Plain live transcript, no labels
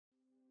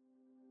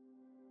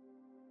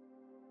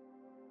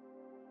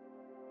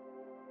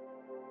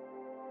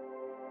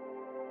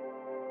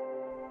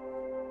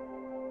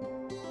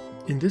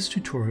In this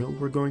tutorial,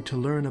 we're going to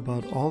learn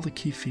about all the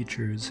key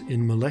features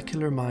in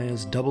Molecular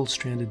Maya's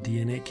double-stranded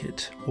DNA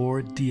kit,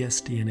 or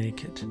dsDNA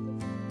kit.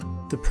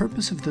 The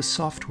purpose of this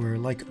software,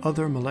 like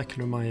other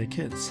Molecular Maya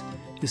kits,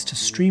 is to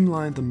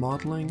streamline the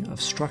modeling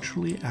of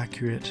structurally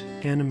accurate,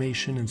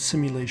 animation and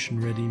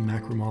simulation-ready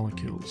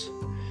macromolecules.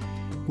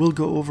 We'll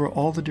go over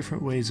all the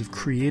different ways of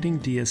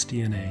creating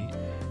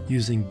dsDNA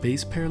using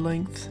base pair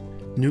length,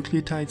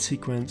 nucleotide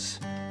sequence,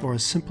 or a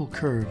simple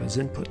curve as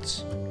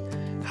inputs,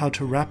 how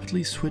to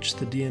rapidly switch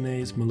the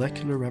DNA's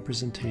molecular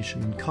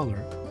representation and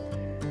color,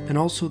 and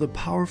also the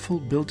powerful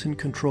built-in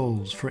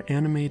controls for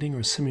animating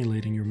or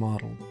simulating your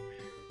model.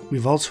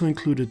 We've also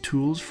included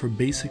tools for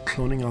basic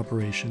cloning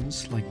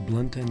operations like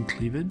blunt end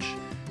cleavage,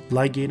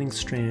 ligating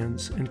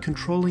strands, and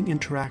controlling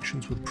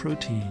interactions with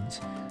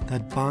proteins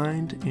that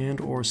bind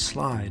and/or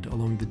slide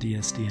along the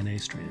dsDNA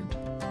strand.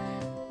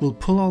 We'll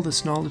pull all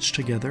this knowledge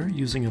together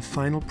using a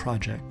final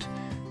project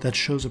that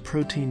shows a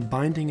protein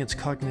binding its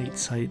cognate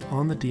site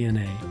on the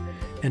DNA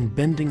and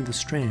bending the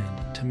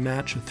strand to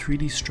match a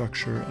 3D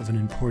structure of an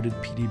imported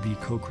PDB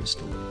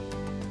co-crystal.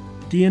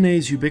 DNA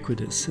is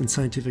ubiquitous in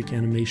scientific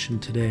animation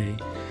today,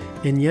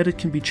 and yet it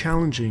can be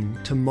challenging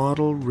to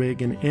model,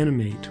 rig, and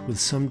animate with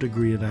some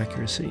degree of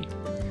accuracy.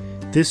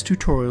 This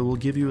tutorial will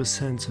give you a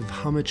sense of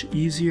how much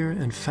easier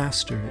and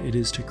faster it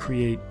is to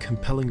create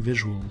compelling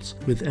visuals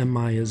with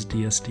Maya's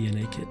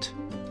dsDNA kit.